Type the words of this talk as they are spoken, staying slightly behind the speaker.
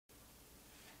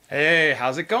Hey,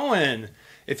 how's it going?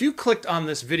 If you clicked on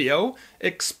this video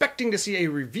expecting to see a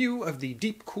review of the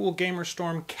DeepCool Gamer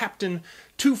Storm Captain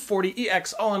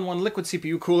 240EX all-in-one liquid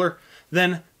CPU cooler,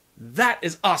 then that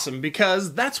is awesome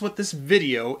because that's what this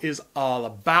video is all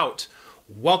about.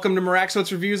 Welcome to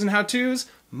Maraxo's Reviews and How-Tos.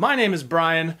 My name is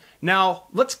Brian. Now,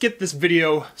 let's get this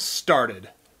video started.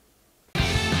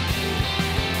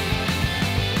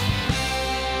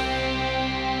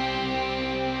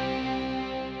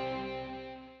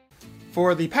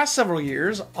 For the past several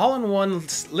years, all-in-one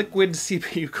liquid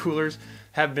CPU coolers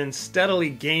have been steadily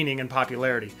gaining in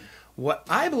popularity. What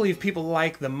I believe people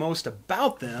like the most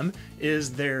about them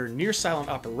is their near-silent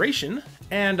operation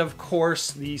and, of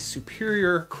course, the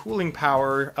superior cooling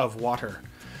power of water.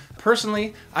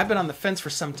 Personally, I've been on the fence for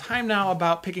some time now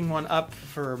about picking one up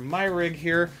for my rig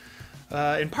here,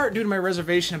 in part due to my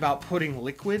reservation about putting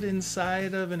liquid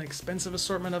inside of an expensive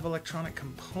assortment of electronic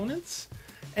components.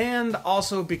 And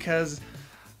also because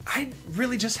I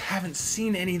really just haven't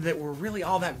seen any that were really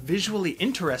all that visually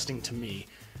interesting to me.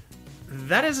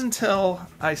 That is until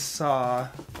I saw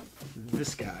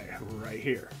this guy right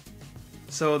here.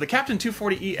 So the Captain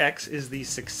 240EX is the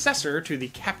successor to the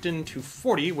Captain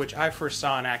 240, which I first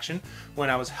saw in action when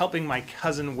I was helping my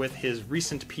cousin with his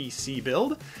recent PC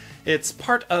build. It's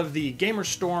part of the Gamer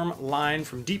Storm line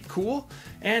from DeepCool,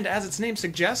 and as its name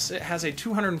suggests, it has a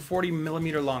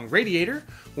 240mm long radiator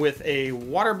with a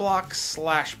water block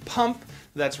 / pump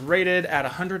that's rated at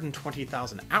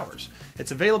 120,000 hours.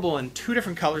 It's available in two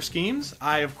different color schemes.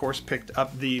 I, of course, picked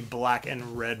up the black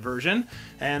and red version,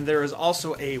 and there is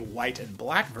also a white and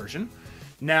black version.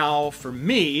 Now, for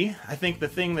me, I think the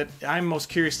thing that I'm most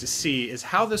curious to see is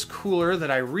how this cooler that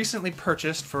I recently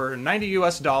purchased for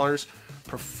 $90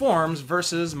 performs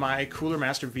versus my Cooler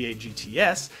Master V8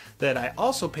 GTS that I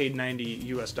also paid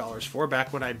 $90 for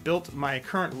back when I built my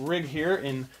current rig here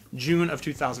in June of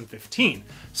 2015.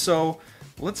 So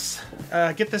let's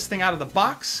get this thing out of the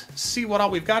box, see what all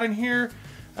we've got in here,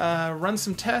 run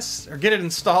some tests, or get it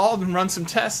installed and run some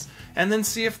tests, and then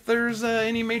see if there's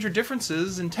any major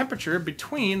differences in temperature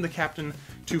between the Captain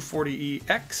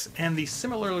 240EX and the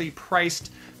similarly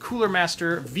priced Cooler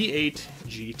Master V8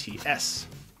 GTS.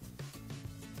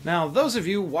 Now, those of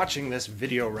you watching this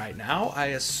video right now, I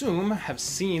assume have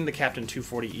seen the Captain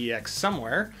 240EX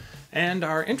somewhere and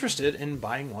are interested in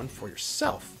buying one for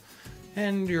yourself.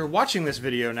 And you're watching this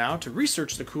video now to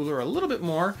research the cooler a little bit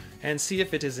more and see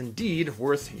if it is indeed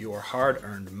worth your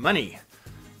hard-earned money.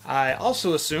 I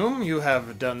also assume you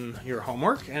have done your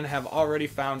homework and have already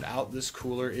found out this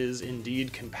cooler is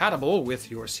indeed compatible with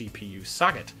your CPU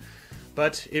socket.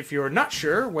 But if you're not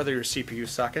sure whether your CPU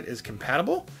socket is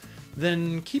compatible,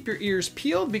 then keep your ears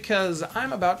peeled because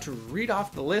I'm about to read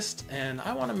off the list and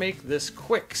I want to make this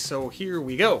quick, so here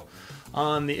we go.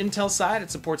 On the Intel side,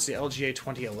 it supports the LGA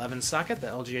 2011 socket, the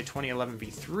LGA 2011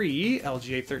 V3,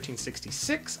 LGA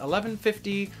 1366,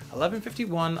 1150,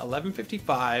 1151,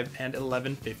 1155, and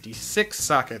 1156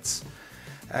 sockets.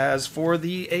 As for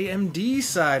the AMD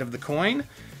side of the coin,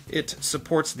 it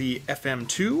supports the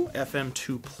FM2,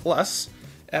 FM2 Plus,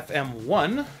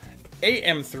 FM1,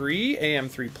 AM3,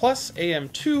 AM3 Plus,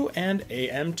 AM2, and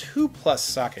AM2 Plus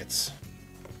sockets.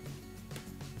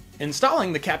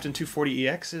 Installing the Captain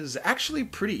 240EX is actually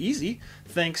pretty easy,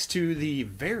 thanks to the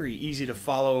very easy to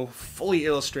follow, fully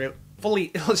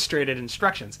illustrated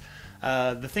instructions.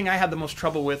 The thing I had the most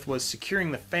trouble with was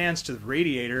securing the fans to the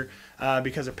radiator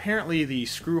because apparently the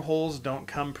screw holes don't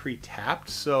come pre-tapped,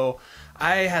 so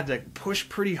I had to push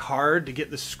pretty hard to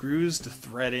get the screws to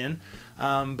thread in.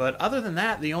 But other than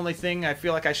that, the only thing I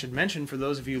feel like I should mention for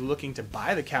those of you looking to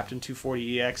buy the Captain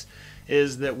 240EX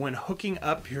is that when hooking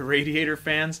up your radiator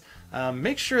fans,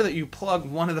 make sure that you plug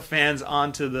one of the fans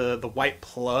onto the white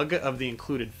plug of the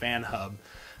included fan hub.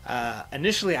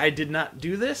 Initially, I did not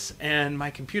do this, and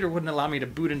my computer wouldn't allow me to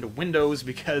boot into Windows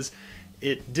because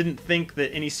it didn't think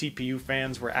that any CPU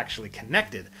fans were actually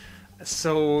connected.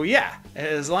 So yeah,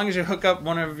 as long as you hook up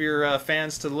one of your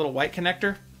fans to the little white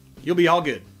connector, you'll be all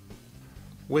good.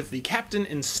 With the Captain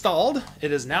installed,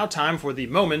 it is now time for the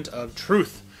moment of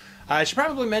truth. I should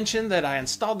probably mention that I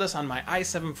installed this on my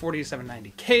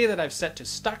i7-4790K that I've set to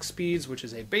stock speeds, which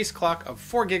is a base clock of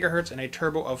 4 GHz and a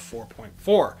turbo of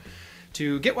 4.4.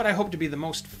 To get what I hope to be the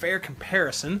most fair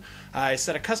comparison, I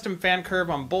set a custom fan curve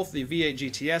on both the V8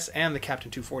 GTS and the Captain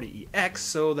 240EX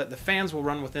so that the fans will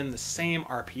run within the same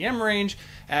RPM range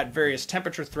at various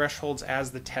temperature thresholds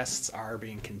as the tests are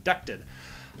being conducted.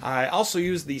 I also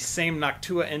used the same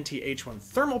Noctua NT-H1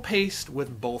 thermal paste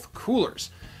with both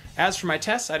coolers. As for my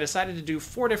tests, I decided to do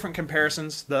 4 different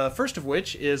comparisons, the first of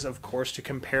which is, of course, to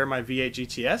compare my V8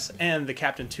 GTS and the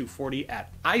Captain 240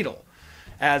 at idle.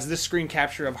 As this screen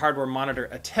capture of hardware monitor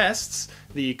attests,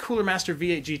 the Cooler Master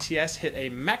V8 GTS hit a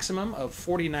maximum of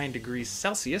 49 degrees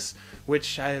Celsius,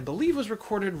 which I believe was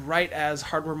recorded right as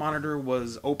hardware monitor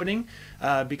was opening,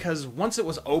 because once it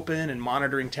was open and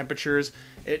monitoring temperatures,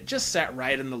 it just sat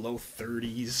right in the low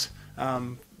 30s.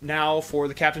 Now for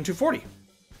the Captain 240.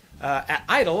 At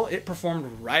idle, it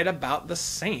performed right about the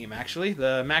same, actually.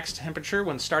 The max temperature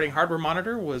when starting hardware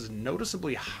monitor was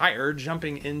noticeably higher,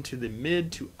 jumping into the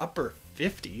mid to upper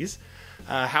 50s.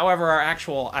 However, our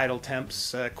actual idle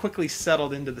temps quickly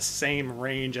settled into the same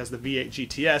range as the V8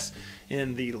 GTS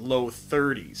in the low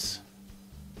 30s.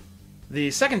 The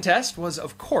second test was,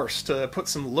 of course, to put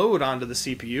some load onto the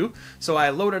CPU, so I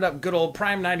loaded up good old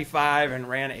Prime 95 and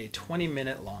ran a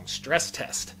 20-minute long stress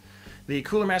test. The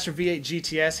Cooler Master V8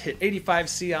 GTS hit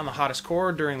 85°C on the hottest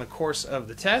core during the course of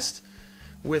the test,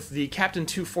 with the Captain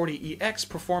 240EX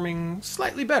performing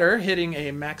slightly better, hitting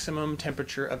a maximum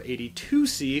temperature of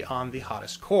 82°C on the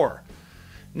hottest core.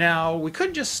 Now, we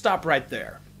could just stop right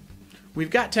there. We've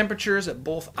got temperatures at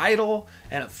both idle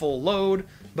and at full load,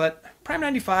 but Prime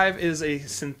 95 is a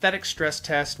synthetic stress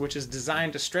test which is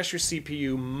designed to stress your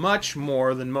CPU much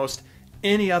more than most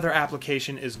any other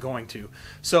application is going to.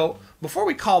 So before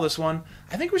we call this one,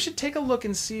 I think we should take a look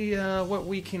and see what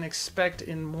we can expect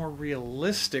in more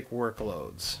realistic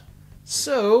workloads.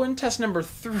 So in test number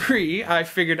 3, I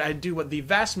figured I'd do what the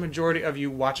vast majority of you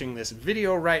watching this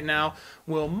video right now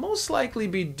will most likely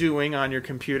be doing on your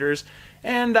computers,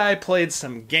 and I played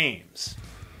some games.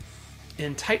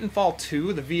 In Titanfall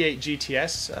 2, the V8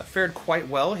 GTS fared quite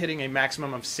well, hitting a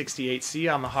maximum of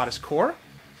 68°C on the hottest core.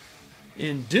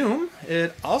 In Doom,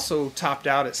 it also topped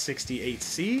out at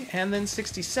 68°C and then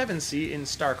 67°C in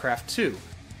StarCraft 2.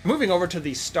 Moving over to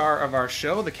the star of our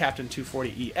show, the Captain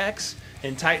 240EX,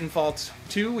 in Titanfall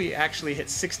 2 we actually hit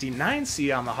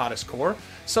 69°C on the hottest core,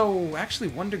 so actually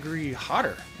 1 degree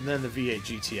hotter than the V8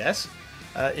 GTS.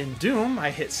 In Doom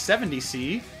I hit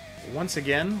 70°C, once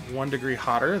again 1 degree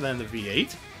hotter than the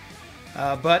V8.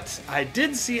 But I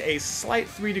did see a slight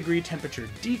 3-degree temperature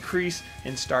decrease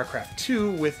in StarCraft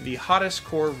 2 with the hottest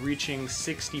core reaching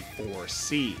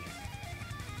 64°C.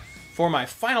 For my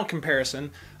final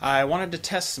comparison, I wanted to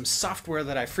test some software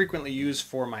that I frequently use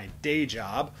for my day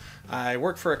job. I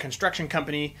work for a construction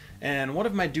company, and one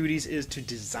of my duties is to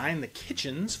design the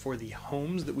kitchens for the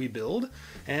homes that we build,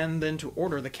 and then to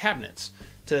order the cabinets.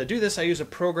 To do this, I use a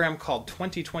program called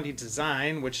 2020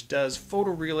 Design, which does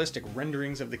photorealistic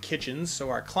renderings of the kitchens so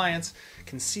our clients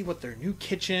can see what their new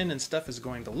kitchen and stuff is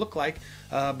going to look like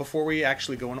before we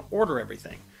actually go and order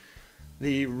everything.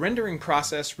 The rendering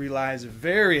process relies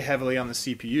very heavily on the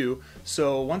CPU,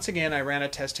 so once again I ran a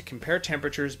test to compare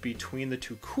temperatures between the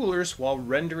two coolers while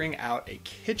rendering out a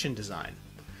kitchen design.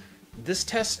 This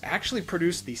test actually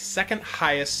produced the second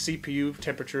highest CPU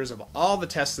temperatures of all the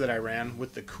tests that I ran,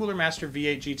 with the Cooler Master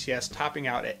V8 GTS topping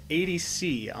out at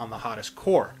 80°C on the hottest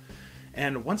core.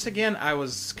 And once again, I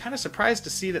was kind of surprised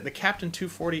to see that the Captain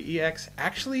 240EX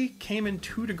actually came in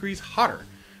 2 degrees hotter,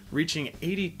 reaching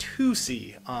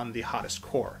 82°C on the hottest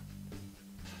core.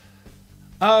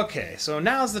 Okay, so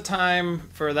now's the time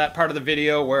for that part of the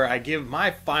video where I give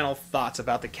my final thoughts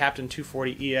about the Captain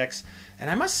 240EX, and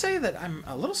I must say that I'm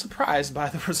a little surprised by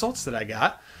the results that I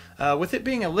got. With it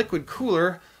being a liquid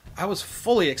cooler, I was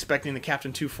fully expecting the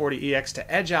Captain 240EX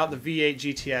to edge out the V8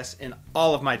 GTS in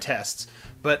all of my tests,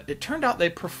 but it turned out they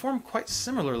performed quite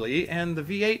similarly, and the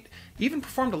V8 even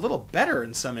performed a little better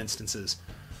in some instances.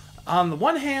 On the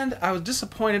one hand, I was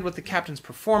disappointed with the Captain's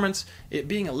performance, it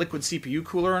being a liquid CPU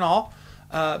cooler and all,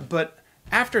 but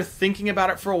after thinking about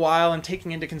it for a while and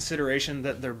taking into consideration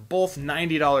that they're both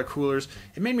 $90 coolers,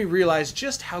 it made me realize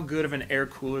just how good of an air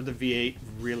cooler the V8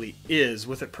 really is,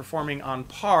 with it performing on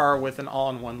par with an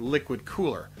all-in-one liquid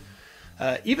cooler.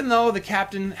 Even though the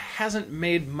Captain hasn't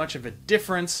made much of a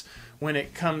difference when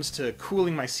it comes to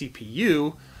cooling my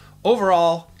CPU,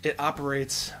 overall, it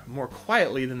operates more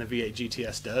quietly than the V8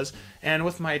 GTS does, and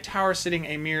with my tower sitting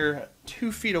a mere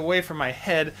 2 feet away from my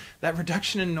head, that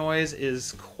reduction in noise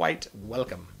is quite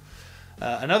welcome.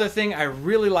 Another thing I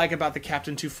really like about the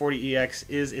Captain 240EX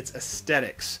is its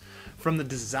aesthetics. From the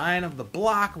design of the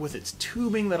block with its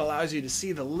tubing that allows you to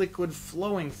see the liquid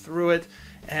flowing through it,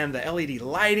 and the LED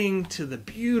lighting to the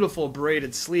beautiful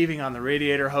braided sleeving on the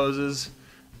radiator hoses.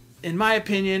 In my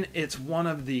opinion, it's one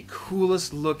of the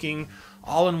coolest looking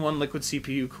all-in-one liquid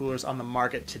CPU coolers on the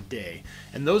market today.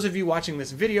 And those of you watching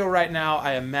this video right now,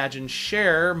 I imagine,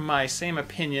 share my same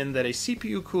opinion that a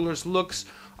CPU cooler's looks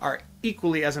are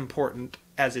equally as important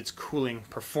as its cooling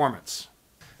performance.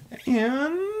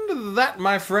 And that,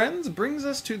 my friends, brings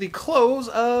us to the close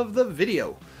of the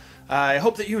video. I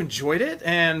hope that you enjoyed it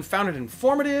and found it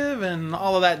informative and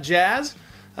all of that jazz.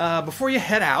 Before you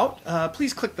head out,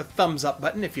 please click the thumbs up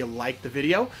button if you liked the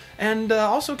video, and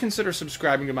also consider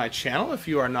subscribing to my channel if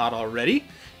you are not already.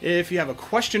 If you have a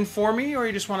question for me or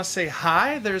you just want to say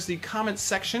hi, there's the comment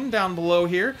section down below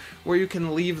here where you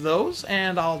can leave those,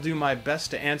 and I'll do my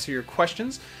best to answer your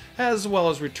questions as well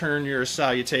as return your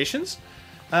salutations.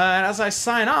 And as I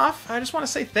sign off, I just want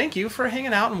to say thank you for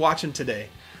hanging out and watching today.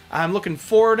 I'm looking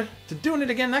forward to doing it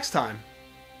again next time.